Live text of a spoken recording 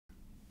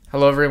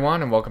Hello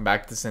everyone and welcome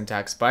back to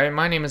Syntax Byte.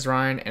 My name is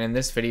Ryan, and in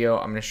this video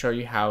I'm going to show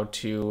you how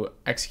to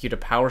execute a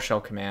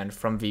PowerShell command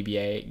from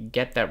VBA,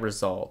 get that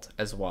result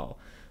as well.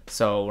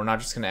 So we're not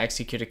just going to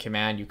execute a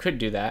command. You could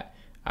do that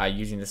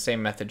using the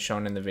same method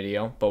shown in the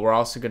video, but we're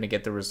also going to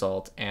get the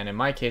result, and in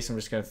my case I'm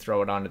just going to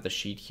throw it onto the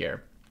sheet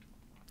here.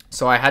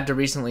 So I had to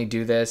recently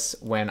do this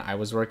when I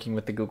was working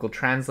with the Google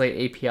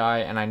Translate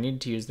API, and I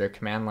needed to use their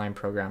command line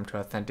program to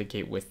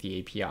authenticate with the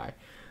API.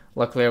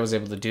 Luckily, I was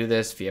able to do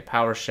this via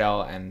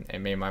PowerShell, and it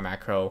made my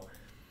macro,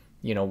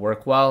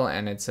 work well.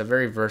 And it's a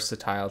very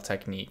versatile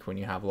technique when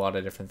you have a lot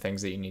of different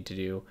things that you need to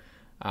do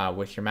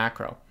with your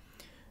macro.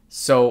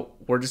 So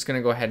we're just going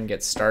to go ahead and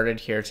get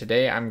started here.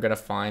 Today, I'm going to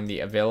find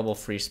the available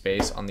free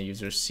space on the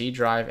user's C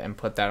drive and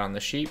put that on the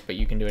sheet. But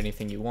you can do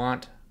anything you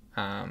want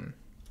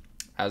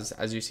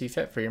as you see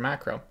fit for your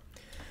macro.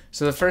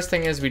 So the first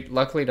thing is we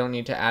luckily don't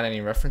need to add any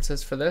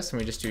references for this,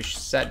 and we just do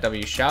set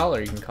w shell, or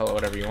you can call it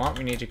whatever you want.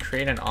 We need to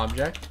create an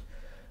object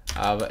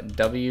of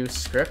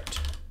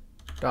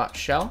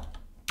wscript.shell,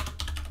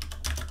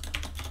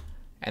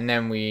 and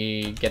then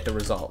we get the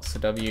result. So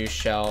w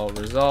shell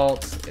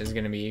result is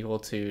going to be equal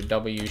to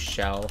w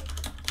shell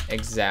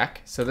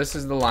exec. So this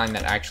is the line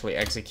that actually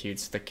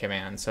executes the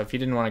command. So if you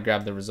didn't want to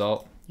grab the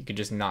result, you could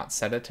just not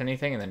set it to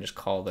anything and then just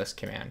call this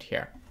command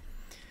here.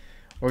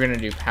 We're going to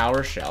do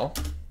PowerShell.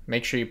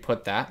 Make sure you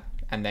put that,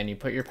 and then you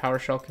put your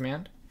PowerShell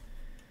command.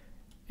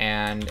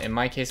 And in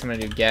my case, I'm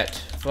going to do get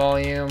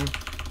volume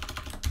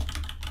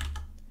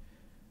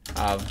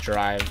of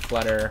drive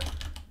flutter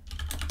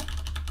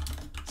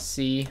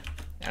C,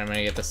 and I'm going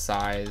to get the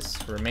size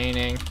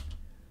remaining.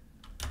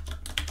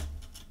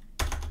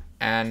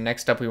 And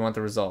next up, we want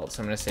the result.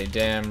 So I'm going to say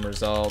dim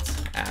result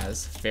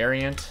as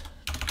variant.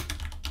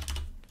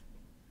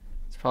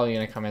 It's probably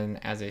going to come in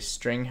as a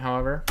string,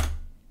 however.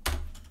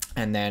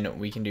 And then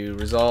we can do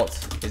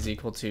result is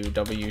equal to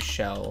w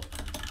shell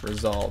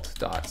result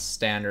dot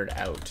standard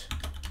out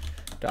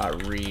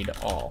dot read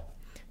all.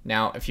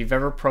 Now, if you've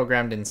ever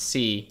programmed in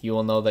C, you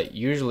will know that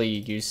usually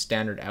you use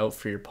standard out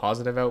for your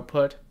positive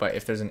output, but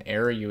if there's an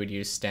error, you would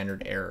use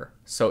standard error.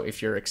 So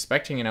if you're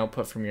expecting an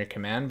output from your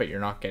command, but you're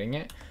not getting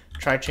it,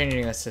 try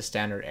changing this to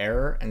standard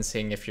error and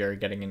seeing if you're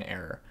getting an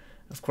error.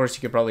 Of course,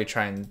 you could probably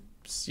try and,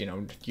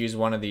 use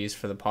one of these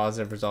for the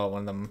positive result,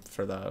 one of them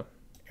for the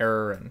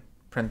error, and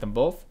print them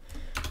both.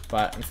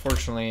 But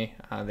unfortunately,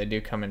 they do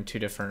come in two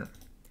different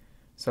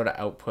sort of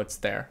outputs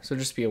there. So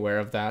just be aware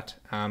of that.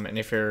 And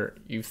if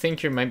you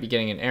think you might be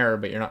getting an error,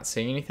 but you're not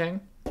seeing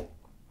anything,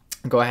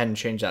 go ahead and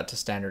change that to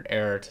standard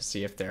error to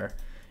see if there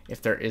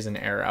is an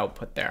error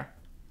output there.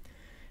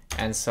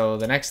 And so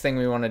the next thing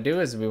we want to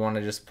do is we want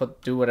to just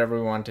do whatever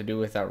we want to do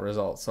with that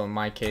result. So in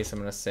my case, I'm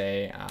going to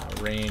say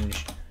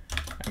range.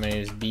 I'm going to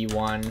use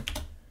b1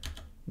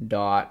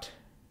 dot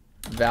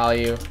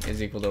value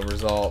is equal to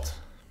result.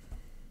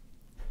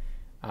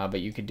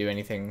 But you could do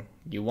anything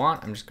you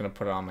want. I'm just going to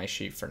put it on my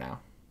sheet for now.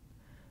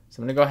 So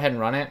I'm going to go ahead and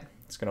run it.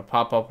 It's going to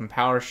pop open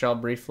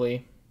PowerShell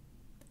briefly,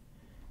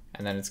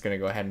 and then it's going to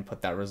go ahead and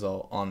put that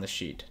result on the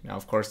sheet. Now,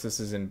 of course, this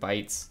is in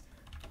bytes,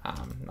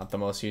 not the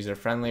most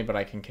user-friendly, but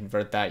I can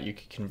convert that. You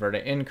could convert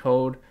it in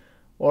code,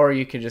 or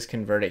you could just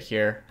convert it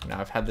here.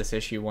 Now, I've had this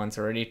issue once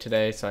already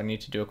today, so I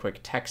need to do a quick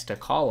text to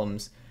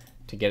columns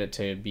to get it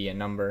to be a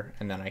number,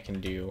 and then I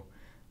can do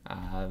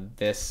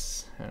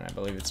this, and I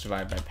believe it's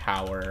divided by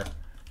power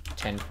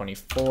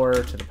 1024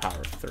 to the power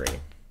of 3,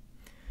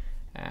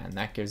 and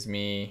that gives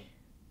me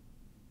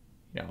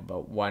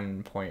about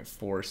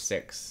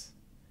 1.46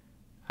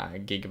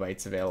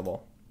 gigabytes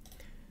available.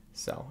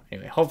 So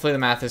anyway, hopefully the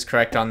math is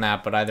correct on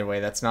that, but either way,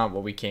 that's not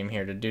what we came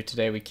here to do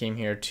today. We came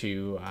here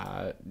to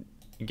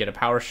get a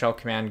PowerShell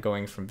command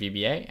going from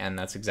VBA, and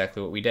that's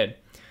exactly what we did.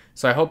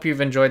 So I hope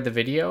you've enjoyed the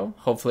video.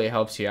 Hopefully it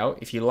helps you out.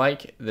 If you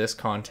like this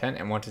content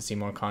and want to see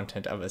more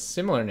content of a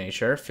similar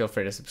nature, feel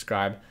free to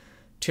subscribe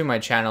to my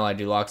channel. I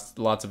do lots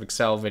of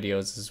Excel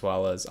videos as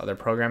well as other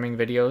programming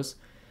videos.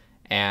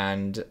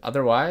 And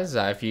otherwise,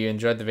 if you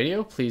enjoyed the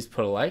video, please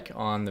put a like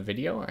on the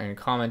video and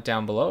comment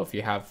down below if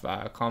you have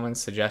comments,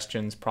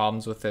 suggestions,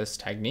 problems with this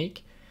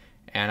technique.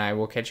 And I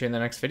will catch you in the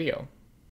next video.